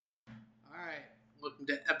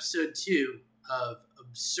welcome to episode 2 of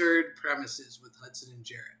Absurd Premises with Hudson and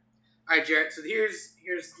Jarret. All right, Jarret, so here's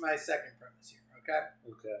my second premise here, okay?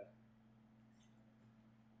 Okay.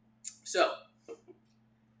 So,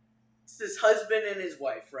 it's this husband and his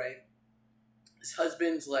wife, right? This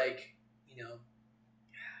husband's like,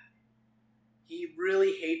 he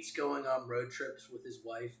really hates going on road trips with his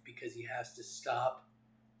wife because he has to stop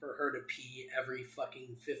for her to pee every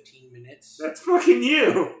fucking 15 minutes. That's fucking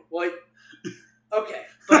you! What? Okay,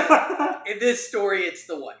 but in this story, it's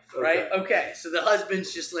the wife, right? Okay, so the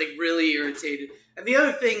husband's just like really irritated. And the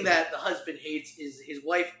other thing that the husband hates is his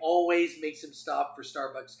wife always makes him stop for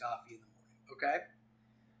Starbucks coffee in the morning, okay?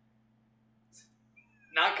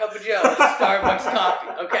 Not Cup of Joe, Starbucks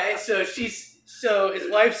coffee, okay? So his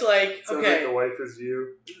wife's like, Sounds okay. like the wife is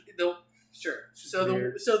you. Sure. So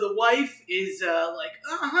the wife is like,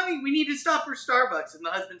 oh, honey, we need to stop for Starbucks. And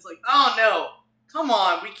the husband's like, oh, no. Come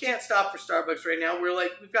on. We can't stop for Starbucks right now.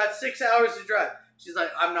 We've got 6 hours to drive. She's like,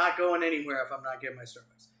 I'm not going anywhere if I'm not getting my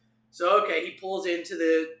Starbucks. So, okay, he pulls into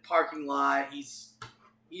the parking lot. He's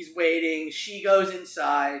waiting. She goes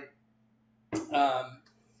inside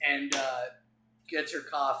and gets her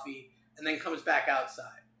coffee and then comes back outside.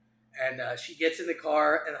 And she gets in the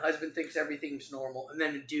car, and the husband thinks everything's normal. And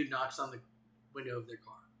then a dude knocks on the window of their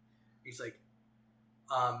car. He's like,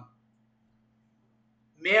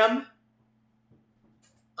 ma'am,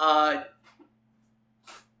 I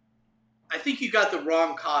think you got the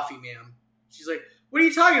wrong coffee, ma'am. She's like, what are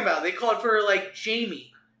you talking about? They called for, like,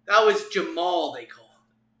 Jamie. That was Jamal, they called.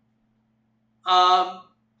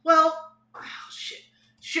 Well, oh, shit.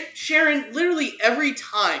 Sharon, literally every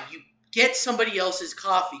time you get somebody else's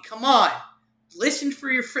coffee. Come on. Listen for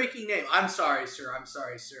your freaking name. I'm sorry, sir.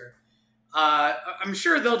 I'm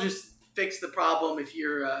sure they'll just fix the problem if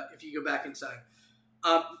you go back inside.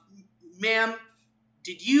 Ma'am,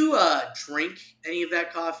 did you drink any of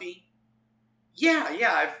that coffee? Yeah,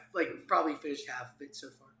 I've probably finished half of it so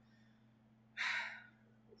far.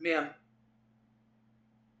 Ma'am,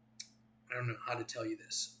 I don't know how to tell you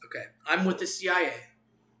this. Okay, I'm with the CIA.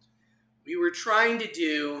 We were trying to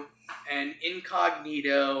do an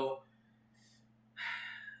incognito,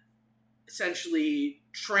 essentially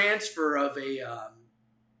transfer of a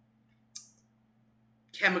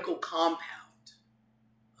chemical compound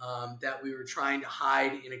that we were trying to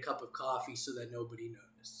hide in a cup of coffee so that nobody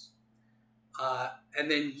noticed. And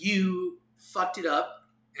then you fucked it up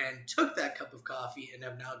and took that cup of coffee and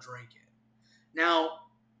have now drank it. Now,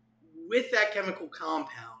 with that chemical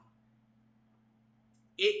compound,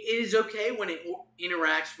 it is okay when it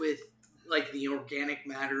interacts with, like, the organic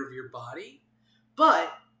matter of your body.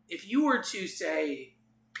 But if you were to, say,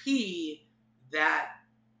 pee that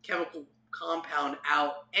chemical compound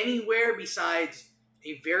out anywhere besides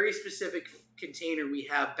a very specific container we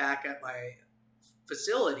have back at my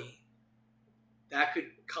facility, that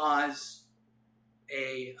could cause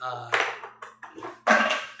a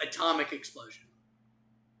atomic explosion.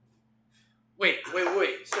 Wait.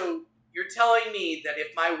 So you're telling me that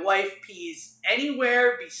if my wife pees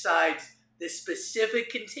anywhere besides this specific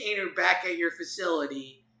container back at your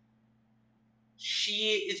facility,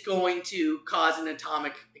 she is going to cause an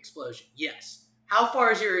atomic explosion? Yes. How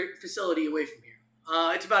far is your facility away from here?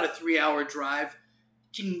 It's about a 3-hour drive.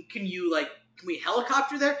 Can we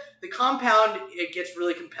helicopter there? The compound, it gets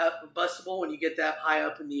really combustible when you get that high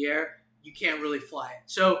up in the air. You can't really fly it.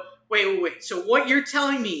 So, wait. So what you're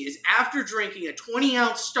telling me is after drinking a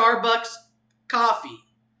 20-ounce Starbucks coffee,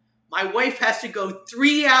 my wife has to go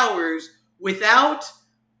 3 hours without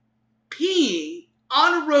peeing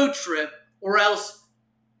on a road trip, or else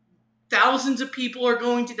thousands of people are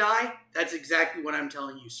going to die? That's exactly what I'm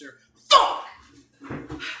telling you, sir. Fuck!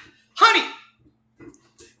 Honey!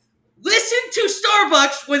 Listen to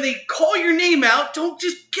Starbucks when they call your name out. Don't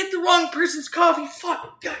just get the wrong person's coffee.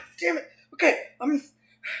 Fuck. God damn it.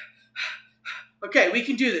 Okay, we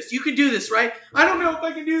can do this. You can do this, right? I don't know if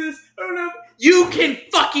I can do this. I don't know. You can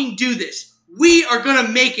fucking do this. We are gonna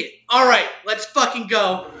make it. All right, let's fucking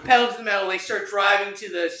go. Pedal to the metal. They start driving to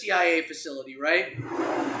the CIA facility, right?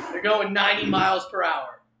 They're going 90 miles per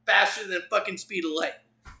hour. Faster than fucking speed of light.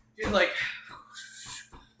 You're like,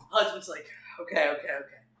 husband's like, okay.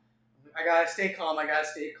 I gotta stay calm. My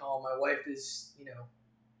wife is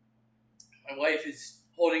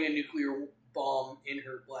holding a nuclear bomb in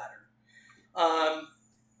her bladder.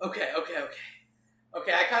 Okay.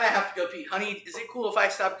 I kind of have to go pee. Honey, is it cool if I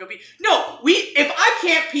stop and go pee? No, if I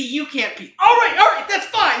can't pee, you can't pee. All right, that's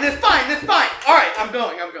fine. All right, I'm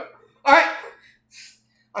going. All right,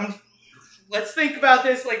 let's think about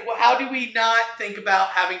this. Like, how do we not think about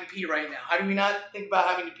having to pee right now?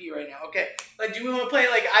 Okay, do we want to play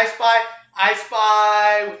like I Spy? I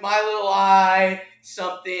spy with my little eye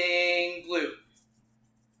something blue.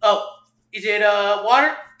 Oh, is it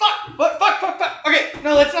water? Fuck. Okay,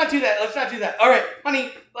 no, let's not do that. All right, honey,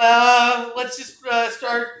 let's just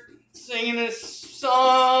start singing this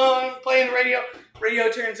song, playing the radio. Radio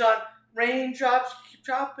turns on. Raindrops keep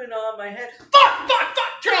dropping on my head. Fuck.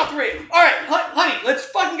 Turn off the radio. All right, honey, let's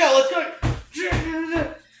fucking go. Let's go.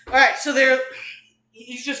 All right, so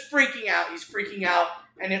he's just freaking out. He's freaking out.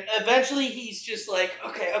 And eventually he's just like,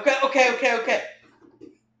 okay.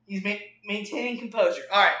 He's maintaining composure.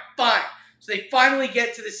 All right, fine. So they finally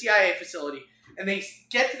get to the CIA facility. And they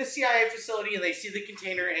get to the CIA facility and they see the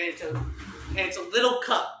container and it's a little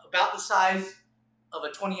cup about the size of a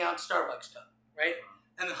 20-ounce Starbucks cup, right?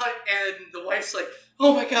 And the wife's like,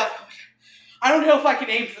 oh my god, I don't know if I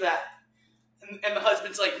can aim for that. And the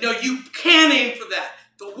husband's like, no, you can aim for that.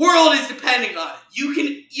 The world is depending on it. You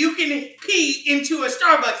can pee into a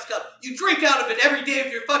Starbucks cup. You drink out of it every day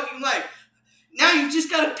of your fucking life. Now you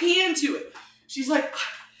just gotta pee into it. She's like, I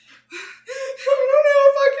don't know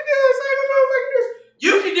if I can do this.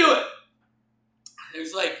 You can do it.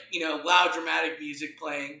 There's like, loud dramatic music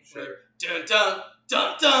playing. Sure. Like, dun dun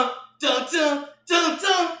dun dun dun dun dun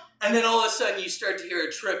dun. And then all of a sudden you start to hear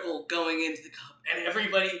a trickle going into the cup. And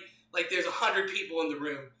everybody, like there's 100 people in the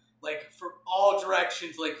room. Like, for all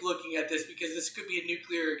directions, like, looking at this, because this could be a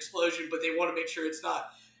nuclear explosion, but they want to make sure it's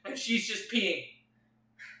not. And she's just peeing.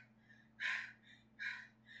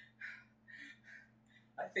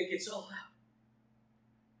 I think it's all out.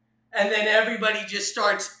 And then everybody just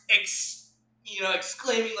starts,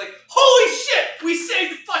 exclaiming, like, holy shit, we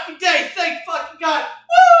saved the fucking day, thank fucking God,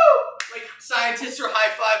 woo! Like, scientists are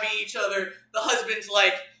high-fiving each other. The husband's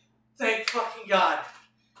like, thank fucking God.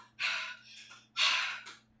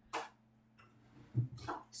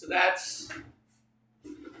 So that's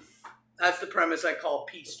the premise I call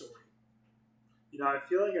Peace Story. I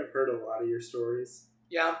feel like I've heard a lot of your stories.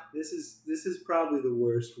 Yeah. This is probably the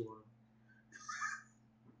worst one.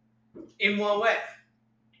 In what way?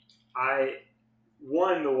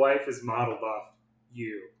 The wife is modeled off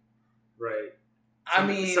you, right?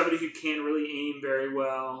 Somebody who can't really aim very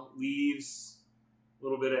well, leaves a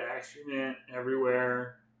little bit of excrement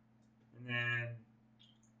everywhere, and then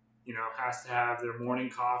has to have their morning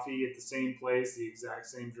coffee at the same place, the exact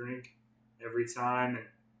same drink every time, and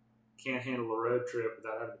can't handle a road trip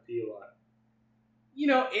without having to pee a lot.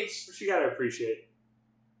 It's... Which you gotta appreciate.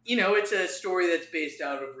 It's a story that's based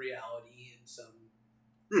out of reality in some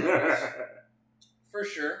ways. For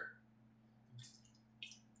sure.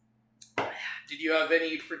 Did you have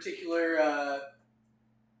any particular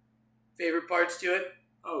favorite parts to it?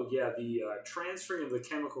 Oh, yeah, the transferring of the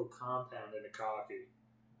chemical compound into coffee.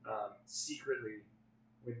 Secretly,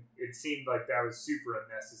 when it seemed like that was super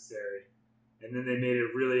unnecessary, and then they made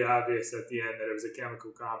it really obvious at the end that it was a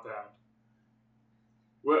chemical compound.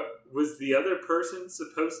 What was the other person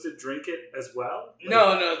supposed to drink it as well?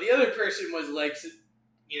 No. The other person was like,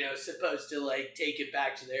 supposed to like take it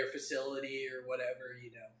back to their facility or whatever.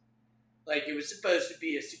 Like it was supposed to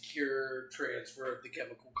be a secure transfer of the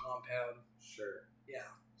chemical compound. Sure. Yeah.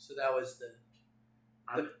 So that was the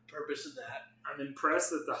purpose of that. I'm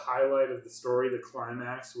impressed that the highlight of the story, the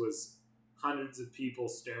climax, was hundreds of people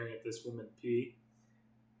staring at this woman pee.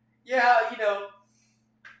 Yeah,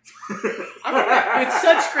 with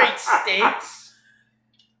such great stakes,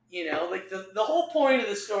 like the whole point of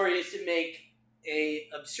the story is to make a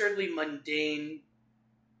absurdly mundane,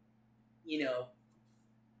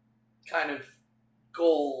 kind of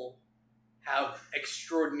goal have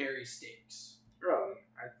extraordinary stakes. Really?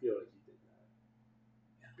 I feel like you did that.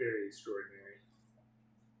 Yeah. Very extraordinary.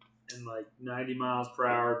 And 90 miles per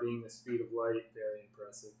hour being the speed of light, very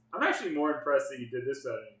impressive. I'm actually more impressed that you did this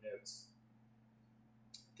without any notes.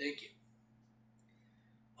 Thank you.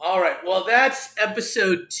 All right. Well, that's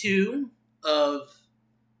episode 2 of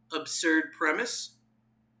Absurd Premise.